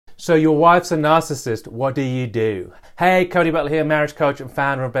So your wife's a narcissist, what do you do? Hey, Cody Butler here, marriage coach and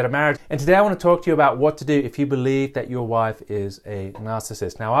founder of Better Marriage. And today I want to talk to you about what to do if you believe that your wife is a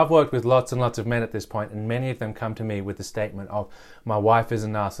narcissist. Now, I've worked with lots and lots of men at this point, and many of them come to me with the statement of, my wife is a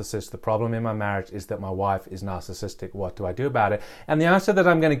narcissist. The problem in my marriage is that my wife is narcissistic. What do I do about it? And the answer that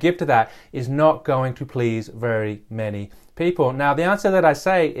I'm going to give to that is not going to please very many people. Now, the answer that I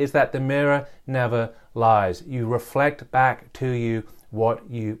say is that the mirror never lies. You reflect back to you what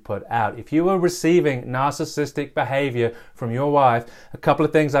you put out. If you are receiving narcissistic behavior from your wife, a couple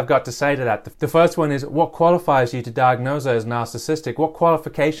of things I've got to say to that. The first one is, what qualifies you to diagnose her as narcissistic? What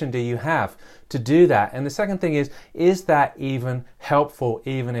qualification do you have to do that? And the second thing is that even helpful,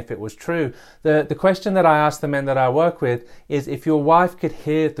 even if it was true? The question that I ask the men that I work with is, if your wife could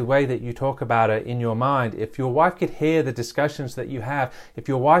hear the way that you talk about her in your mind, if your wife could hear the discussions that you have, if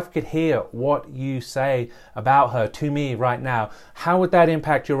your wife could hear what you say about her to me right now, how would that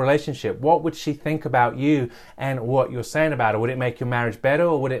impact your relationship? What would she think about you and what you're saying about her? Would it make your marriage better,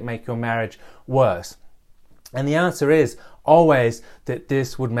 or would it make your marriage worse? And the answer is always that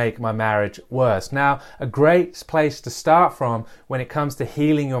this would make my marriage worse. Now, a great place to start from when it comes to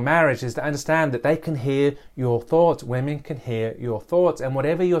healing your marriage is to understand that they can hear your thoughts. Women can hear your thoughts, and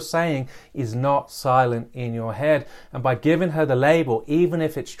whatever you're saying is not silent in your head. And by giving her the label, even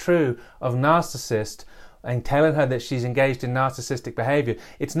if it's true, of narcissist, and telling her that she's engaged in narcissistic behavior,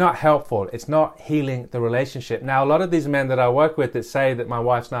 it's not helpful. It's not healing the relationship. Now, a lot of these men that I work with that say that my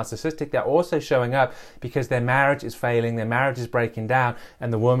wife's narcissistic, they're also showing up because their marriage is failing, their marriage is breaking down,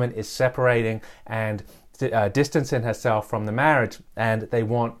 and the woman is separating and distancing herself from the marriage, and they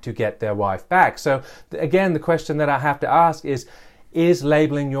want to get their wife back. So again, the question that I have to ask is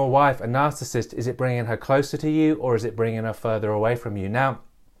labeling your wife a narcissist, is it bringing her closer to you, or is it bringing her further away from you? Now,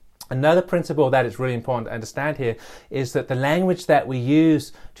 another principle that is really important to understand here is that the language that we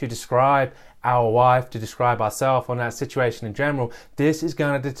use to describe our wife, to describe ourselves or that situation in general, this is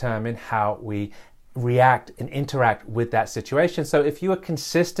going to determine how we react and interact with that situation. So if you are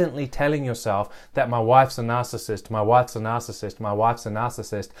consistently telling yourself that my wife's a narcissist, my wife's a narcissist, my wife's a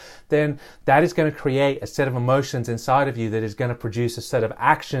narcissist, then that is going to create a set of emotions inside of you that is going to produce a set of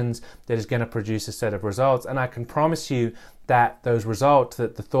actions, that is going to produce a set of results. And I can promise you that those results,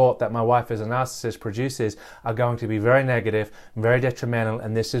 that the thought that my wife is a narcissist produces, are going to be very negative, very detrimental,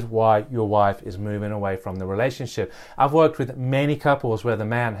 and this is why your wife is moving away from the relationship. I've worked with many couples where the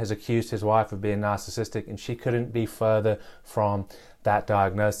man has accused his wife of being narcissistic, and she couldn't be further from that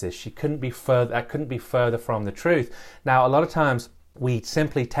diagnosis. That couldn't be further from the truth. Now, a lot of times we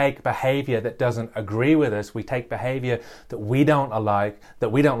simply take behavior that doesn't agree with us. We take behavior that we don't like,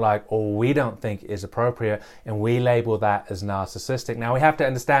 or we don't think is appropriate, and we label that as narcissistic. Now, we have to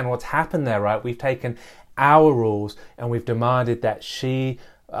understand what's happened there, right? We've taken our rules and we've demanded that she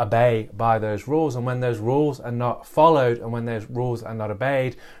obey by those rules, and when those rules are not followed and when those rules are not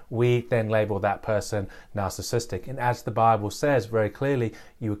obeyed, we then label that person narcissistic. And as the Bible says very clearly,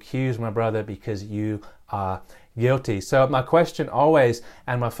 you accuse my brother because you are guilty. So my question always,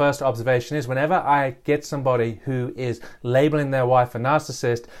 and my first observation is, whenever I get somebody who is labeling their wife a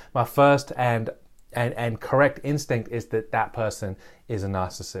narcissist, my first and correct instinct is that that person is a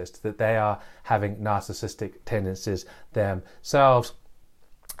narcissist, that they are having narcissistic tendencies themselves.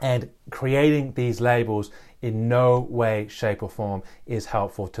 And creating these labels in no way, shape or form is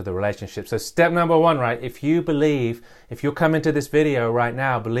helpful to the relationship. So step number one, right? If you're coming to this video right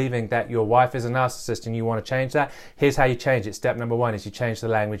now believing that your wife is a narcissist and you want to change that, here's how you change it. Step number one is you change the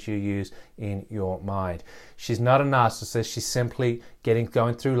language you use in your mind. She's not a narcissist. She's simply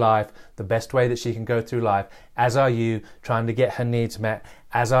going through life the best way that she can go through life, as are you, trying to get her needs met,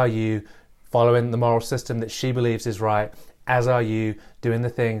 as are you, following the moral system that she believes is right, as are you, doing the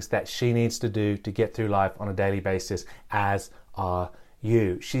things that she needs to do to get through life on a daily basis, as are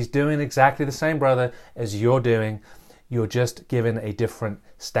you. She's doing exactly the same, brother, as you're doing. You're just giving a different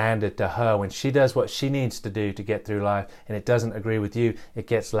standard to her. When she does what she needs to do to get through life and it doesn't agree with you, it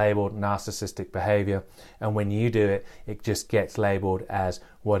gets labeled narcissistic behavior. And when you do it, it just gets labeled as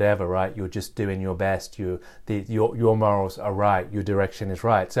whatever, right? You're just doing your best. Your morals are right. Your direction is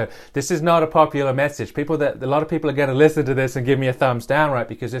right. So this is not a popular message. A lot of people are going to listen to this and give me a thumbs down, right?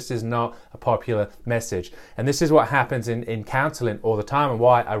 Because this is not a popular message. And this is what happens in counseling all the time, and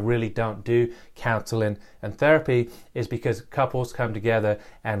why I really don't do counseling and therapy is because couples come together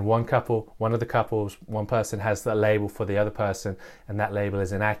and one person has the label for the other person, and that label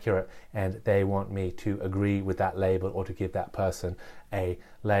is inaccurate, and they want me to agree with that label or to give that person a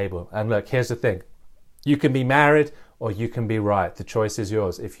label. And look, here's the thing. You can be married or you can be right. The choice is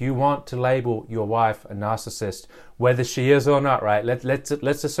yours. If you want to label your wife a narcissist, whether she is or not, right?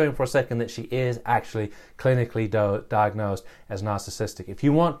 Let's assume for a second that she is actually clinically diagnosed as narcissistic. If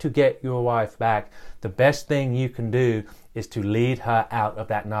you want to get your wife back, the best thing you can do is to lead her out of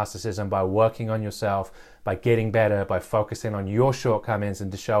that narcissism by working on yourself, by getting better, by focusing on your shortcomings,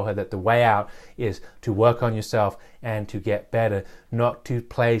 and to show her that the way out is to work on yourself and to get better, not to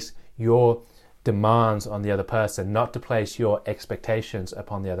place your demands on the other person, not to place your expectations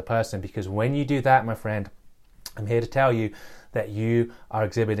upon the other person. Because when you do that, my friend, I'm here to tell you that you are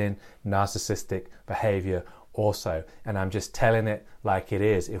exhibiting narcissistic behavior also. And I'm just telling it like it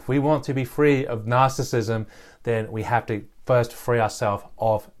is. If we want to be free of narcissism, then we have to first free ourselves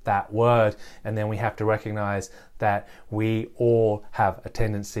of that word, and then we have to recognize that we all have a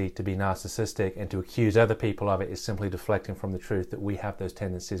tendency to be narcissistic, and to accuse other people of it is simply deflecting from the truth that we have those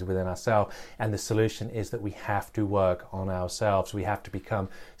tendencies within ourselves. And the solution is that we have to work on ourselves. We have to become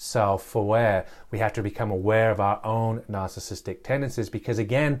self-aware. We have to become aware of our own narcissistic tendencies, because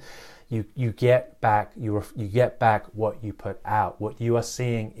again, you get back what you put out. What you are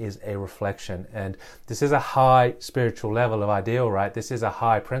seeing is a reflection, and this is a high spiritual level of ideal, right? This is a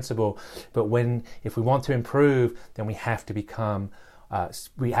high principle. But if we want to improve, then we have to become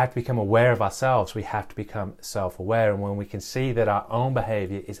aware of ourselves. We have to become self-aware. And when we can see that our own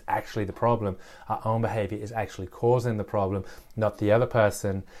behavior is actually the problem, our own behavior is actually causing the problem, not the other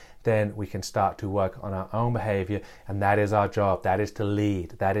person, then we can start to work on our own behavior. And that is our job. That is to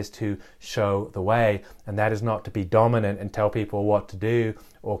lead. That is to show the way. And that is not to be dominant and tell people what to do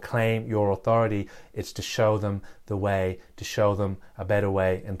or claim your authority. It's to show them the way, to show them a better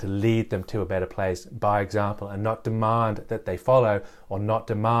way, and to lead them to a better place by example, and not demand that they follow, or not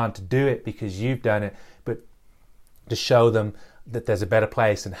demand to do it because you've done it, but to show them that there's a better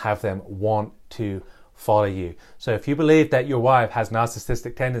place and have them want to follow you. So if you believe that your wife has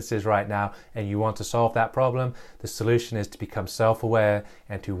narcissistic tendencies right now and you want to solve that problem, the solution is to become self-aware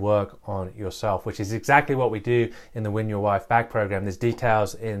and to work on yourself, which is exactly what we do in the Win Your Wife Back program. There's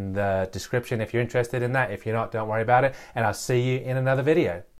details in the description if you're interested in that. If you're not, don't worry about it. And I'll see you in another video.